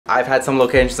I've had some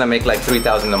locations that make like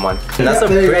 3,000 a month. And that's a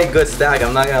pretty good stack,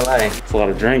 I'm not gonna lie. It's a lot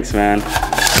of drinks, man.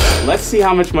 Let's see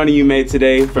how much money you made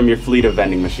today from your fleet of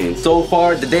vending machines. So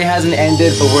far, the day hasn't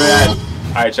ended, but we're at...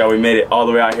 All right, y'all, we made it all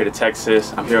the way out here to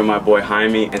Texas. I'm here with my boy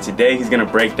Jaime, and today he's gonna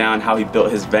break down how he built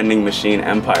his vending machine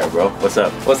empire, bro. What's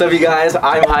up? What's up, you guys?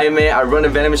 I'm Jaime. I run a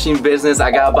vending machine business.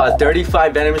 I got about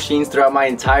 35 vending machines throughout my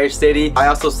entire city. I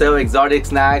also sell exotic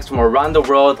snacks from around the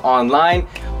world online.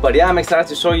 But yeah, I'm excited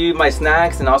to show you my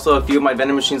snacks and also a few of my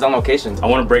vending machines on location. I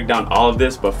wanna break down all of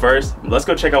this, but first, let's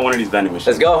go check out one of these vending machines.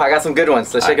 Let's go, I got some good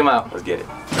ones. Let's check them out. Let's get it.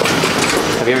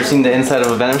 Have you ever seen the inside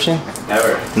of a vending machine?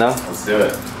 Never. No? Let's do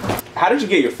it. How did you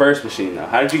get your first machine though?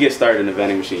 How did you get started in the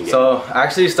vending machine game? So I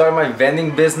actually started my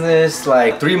vending business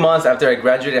like 3 months after I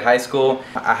graduated high school.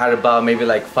 I had about maybe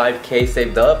like 5K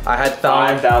saved up. I had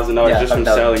found $5,000 just from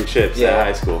selling chips at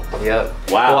high school. Yep.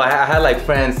 Wow. Well, I had like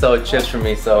friends sell chips for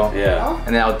me, so yeah.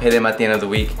 And then I would pay them at the end of the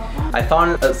week. I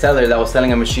found a seller that was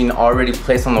selling a machine already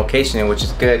placed on location, which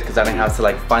is good because I didn't have to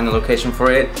like find the location for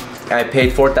it. I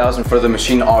paid $4,000 for the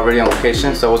machine already on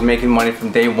location, so I was making money from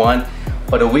day one.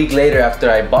 But a week later after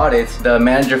I bought it, the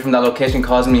manager from that location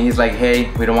calls me. He's like,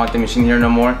 hey, we don't want the machine here no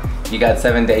more. You got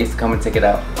 7 days to come and take it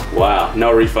out. Wow,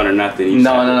 no refund or nothing?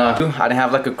 No. I didn't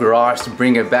have like a garage to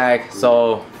bring it back.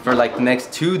 So for like the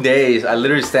next 2 days, I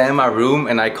literally sat in my room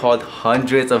and I called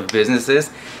hundreds of businesses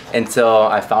until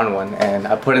I found one. And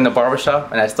I put it in the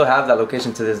barbershop and I still have that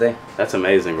location to this day. That's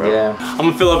amazing, bro. Yeah. I'm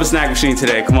gonna fill up a snack machine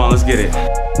today. Come on, let's get it.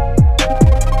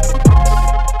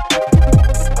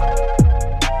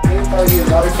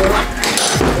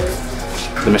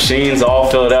 The machine's all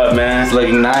filled up, man. It's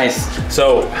looking nice.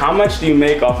 So how much do you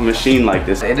make off a machine like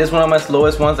this? It is one of my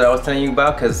slowest ones that I was telling you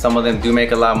about because some of them do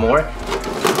make a lot more.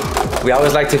 We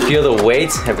always like to feel the weight.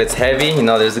 If it's heavy, you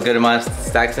know, there's a good amount of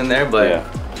stacks in there, but... Yeah.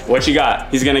 What you got?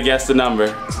 He's gonna guess the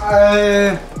number.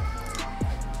 I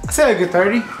say a good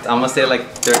 30. I'm gonna say like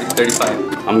 30, 35.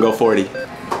 I'm gonna go 40. All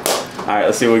right,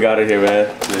 let's see what we got in here,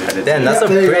 man. Damn, that's a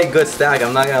pretty good stack,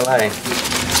 I'm not gonna lie.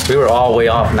 We were all way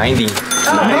off, 90. 90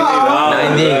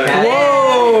 cash.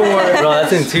 Whoa! Bro,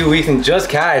 that's in 2 weeks and just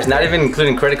cash, not even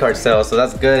including credit card sales, so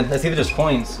that's good. Let's see if there's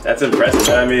coins. That's impressive.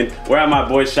 I mean, we're at my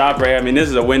boy's shop right here. I mean, this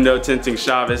is a window tinting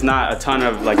shop. It's not a ton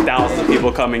of like thousands of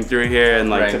people coming through here, and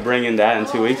like to bring in that in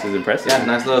 2 weeks is impressive. Yeah,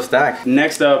 nice little stack.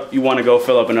 Next up, you want to go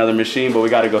fill up another machine, but we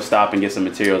got to go stop and get some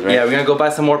materials, right? Yeah, we're gonna go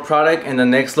buy some more product and the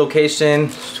next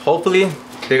location, hopefully,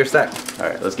 bigger stack. All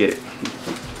right, let's get it.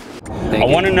 I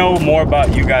want to know more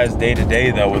about you guys day to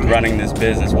day though with running this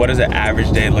business. What does an average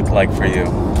day look like for you?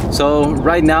 So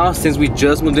right now, since we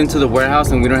just moved into the warehouse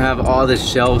and we don't have all the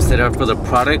shelves set up for the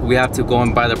product, we have to go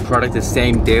and buy the product the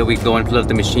same day we go and fill up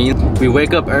the machine. We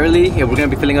wake up early and we're gonna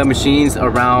be filling up machines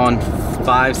around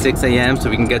 5, 6 a.m. so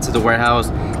we can get to the warehouse,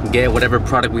 get whatever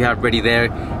product we have ready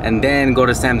there, and then go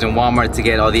to Sam's and Walmart to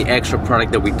get all the extra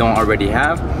product that we don't already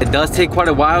have. It does take quite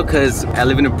a while because I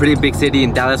live in a pretty big city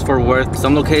in Dallas-Fort Worth.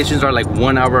 Some locations are like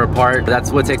 1 hour apart.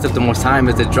 That's what takes up the most time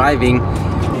is the driving.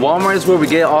 Walmart is where we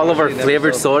get all of our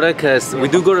flavored soda because we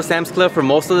do go to Sam's Club for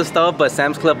most of the stuff, but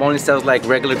Sam's Club only sells like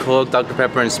regular Coke, Dr.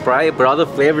 Pepper, and Sprite. But all the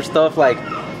flavored stuff like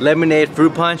lemonade,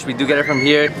 fruit punch, we do get it from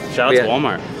here. Shout out to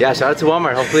Walmart. Yeah, shout out to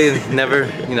Walmart. Hopefully never,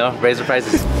 you know, raise the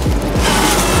prices.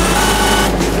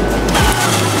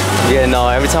 Yeah, no,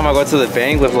 every time I go to the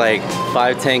bank with like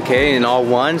 5, 10K in all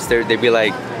ones, they'd be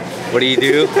like, what do you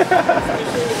do?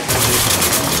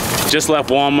 Just left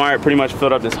Walmart, pretty much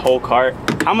filled up this whole cart.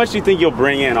 How much do you think you'll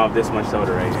bring in off this much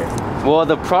soda right here? Well,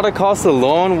 the product cost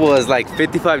alone was like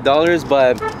 $55,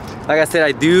 but like I said,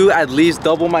 I do at least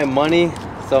double my money.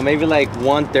 So maybe like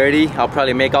 130, I'll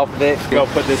probably make off of it. Go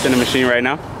put this in the machine right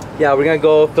now? Yeah, we're gonna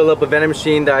go fill up a vending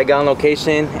machine that I got on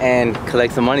location and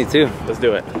collect some money too. Let's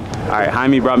do it. All right,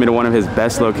 Jaime brought me to one of his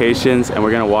best locations and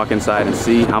we're gonna walk inside and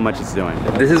see how much it's doing.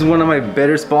 This is one of my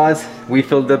better spots. We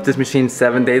filled up this machine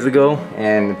 7 days ago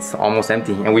and it's almost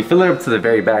empty. And we fill it up to the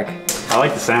very back. I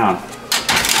like the sound.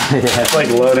 Yeah. It's like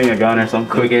loading a gun or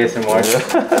something. Quick ASMR.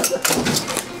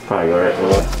 Probably go right.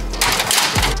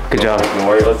 Good job. Don't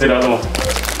worry, let's do the other one.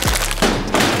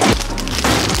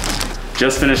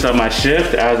 Just finished up my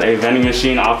shift as a vending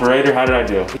machine operator. How did I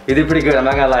do? You did pretty good, I'm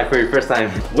not gonna lie, for your first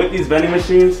time. With these vending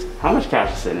machines, how much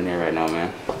cash is sitting in here right now,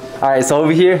 man? All right, so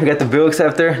over here, we got the bill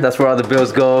acceptor. That's where all the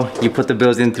bills go. You put the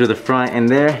bills in through the front in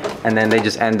there, and then they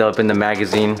just end up in the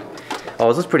magazine. Oh,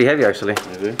 this is pretty heavy, actually.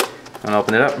 Is it? I'm gonna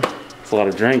open it up. It's a lot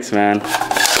of drinks, man.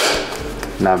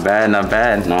 Not bad, not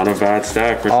bad. Not a bad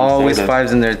stack for some Always sodas.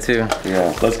 5s in there too.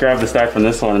 Yeah, let's grab the stack from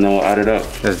this one and then we'll add it up.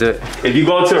 Let's do it. If you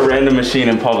go to a random machine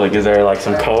in public, is there like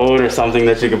some code or something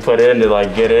that you can put in to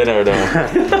like get in or no?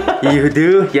 You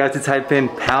do, you have to type in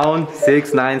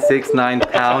 #6969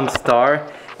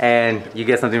 # and you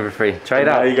get something for free. Try it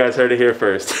out. You guys heard it here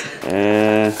first.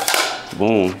 And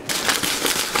boom.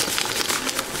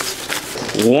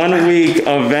 1 week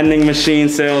of vending machine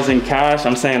sales in cash.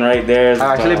 I'm saying right there.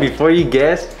 Actually, before you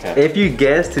guess, if you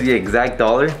guess to the exact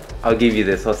dollar, I'll give you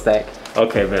this whole stack.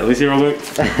 Okay, but at least real quick.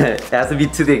 It has to be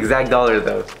to the exact dollar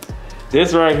though.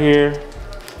 This right here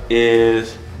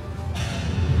is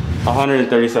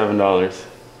 $137.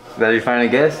 That you finally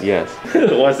guess? Yes.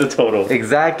 What's the total?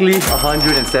 Exactly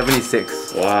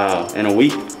 176. Wow. In a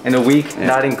week? In a week,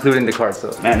 not including the car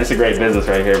sale. Man, this is a great business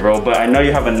right here, bro. But I know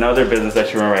you have another business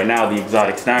that you run right now, the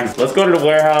exotic snacks. Let's go to the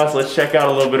warehouse. Let's check out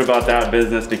a little bit about that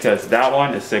business because that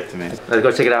one is sick to me. Let's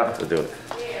go check it out. Let's do it.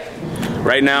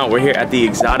 Right now, we're here at the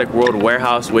Exotic World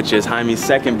Warehouse, which is Jaime's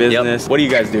second business. Yep. What do you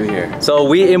guys do here? So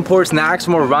we import snacks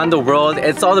from around the world.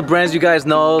 It's all the brands you guys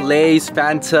know, Lay's,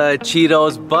 Fanta,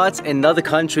 Cheetos, but in other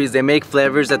countries, they make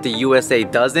flavors that the USA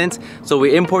doesn't. So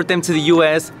we import them to the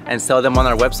US and sell them on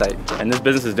our website. And this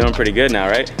business is doing pretty good now,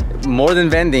 right? More than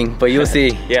vending, but you'll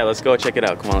see. Yeah, let's go check it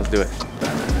out. Come on, let's do it.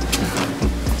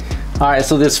 All right,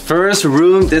 so this first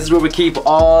room, this is where we keep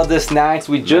all the snacks.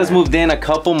 We just moved in a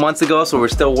couple months ago, so we're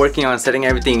still working on setting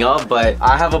everything up, but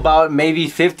I have about maybe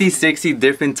 50, 60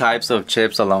 different types of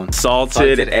chips alone.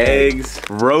 Salted eggs,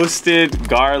 roasted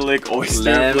garlic,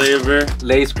 oyster flavor.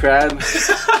 Lay's crab,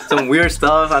 some weird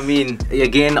stuff. I mean,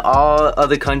 again, all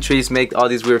other countries make all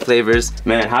these weird flavors.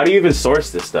 Man, how do you even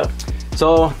source this stuff?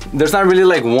 So there's not really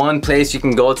like one place you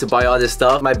can go to buy all this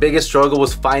stuff. My biggest struggle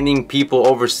was finding people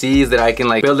overseas that I can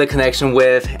like build a connection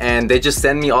with, and they just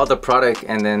send me all the product,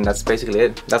 and then that's basically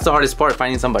it. That's the hardest part,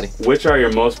 finding somebody. Which are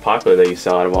your most popular that you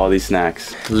sell out of all these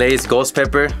snacks? Lay's ghost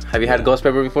pepper. Have you had ghost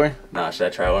pepper before? Nah, should I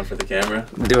try one for the camera?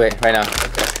 Do it right now.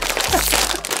 Okay.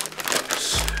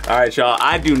 All right, y'all,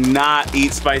 I do not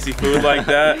eat spicy food like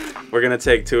that. We're gonna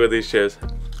take 2 of these chips.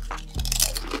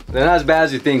 They're not as bad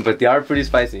as you think, but they are pretty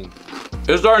spicy.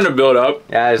 It's starting to build up.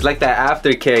 Yeah, it's like that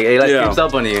aftercake. It like creeps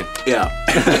up on you. Yeah.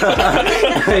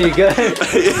 You good?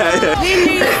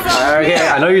 Yeah. Okay,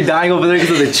 I know you're dying over there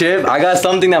because of the chip. I got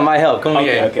something that might help. Come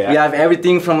here. Okay. We have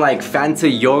everything from like Fanta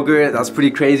yogurt. That's pretty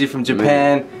crazy from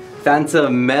Japan. Fanta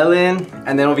melon,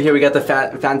 and then over here we got the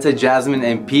Fanta jasmine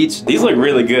and peach. These look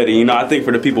really good, and you know, I think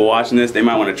for the people watching this, they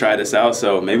might want to try this out,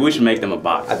 so maybe we should make them a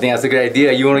box. I think that's a good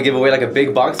idea. You want to give away like a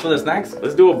big box for the snacks?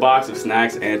 Let's do a box of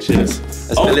snacks and chips.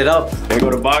 Let's fill it up. There go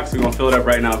the box. We're gonna fill it up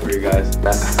right now for you guys.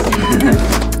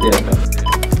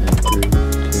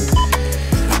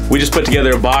 We just put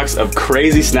together a box of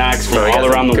crazy snacks from all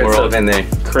around the world. In there.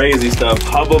 Crazy stuff.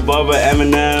 Hubba Bubba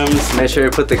M&Ms. Make sure you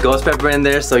put the ghost pepper in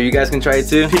there so you guys can try it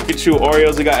too. Pikachu,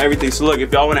 Oreos, we got everything. So look,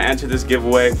 if y'all want to enter this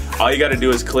giveaway, all you got to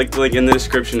do is click the link in the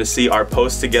description to see our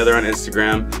posts together on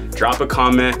Instagram. Drop a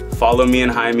comment, follow me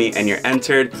and Jaime, and you're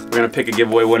entered. We're gonna pick a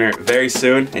giveaway winner very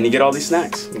soon, and you get all these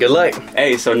snacks. Good luck.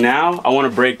 Hey, so now I want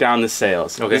to break down the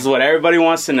sales. Okay. This is what everybody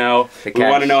wants to know. We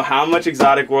want to know how much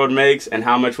Exotic World makes and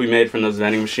how much we made from those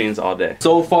vending machines all day.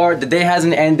 So far, the day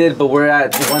hasn't ended, but we're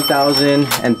at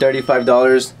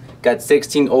 $1,035. Got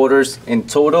 16 orders in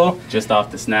total. Just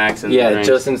off the snacks and drinks.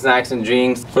 Just in snacks and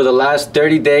drinks. For the last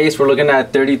 30 days, we're looking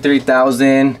at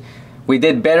 33,000. We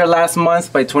did better last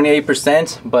month by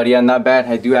 28%, but yeah, not bad.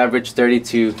 I do average 30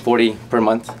 to 40 per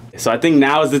month. So I think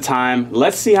now is the time.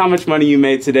 Let's see how much money you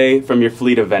made today from your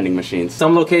fleet of vending machines.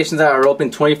 Some locations are open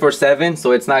 24/7,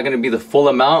 so it's not gonna be the full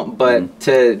amount, but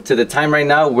to the time right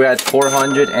now, we're at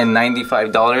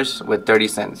 $495 with 30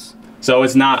 cents. So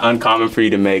it's not uncommon for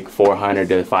you to make $400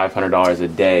 to $500 a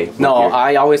day. No,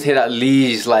 I always hit at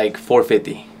least like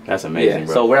 450. That's amazing,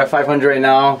 bro. So we're at 500 right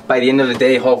now. By the end of the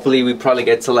day, hopefully we probably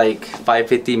get to like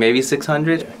 550, maybe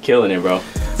 600. Killing it, bro.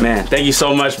 Man, thank you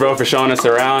so much, bro, for showing us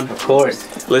around. Of course.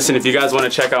 Listen, if you guys want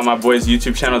to check out my boy's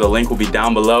YouTube channel, the link will be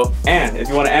down below. And if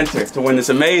you want to enter to win this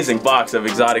amazing box of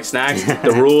exotic snacks,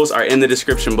 the rules are in the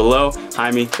description below.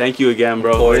 Jaime, thank you again,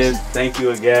 bro. Of course. Liz, thank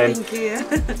you again. Thank you.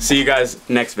 See you guys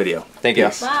next video. Thank you.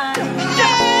 Bye.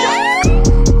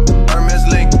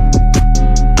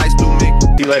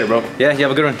 See you later, bro. Yeah, you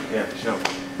have a good one. Yeah, sure.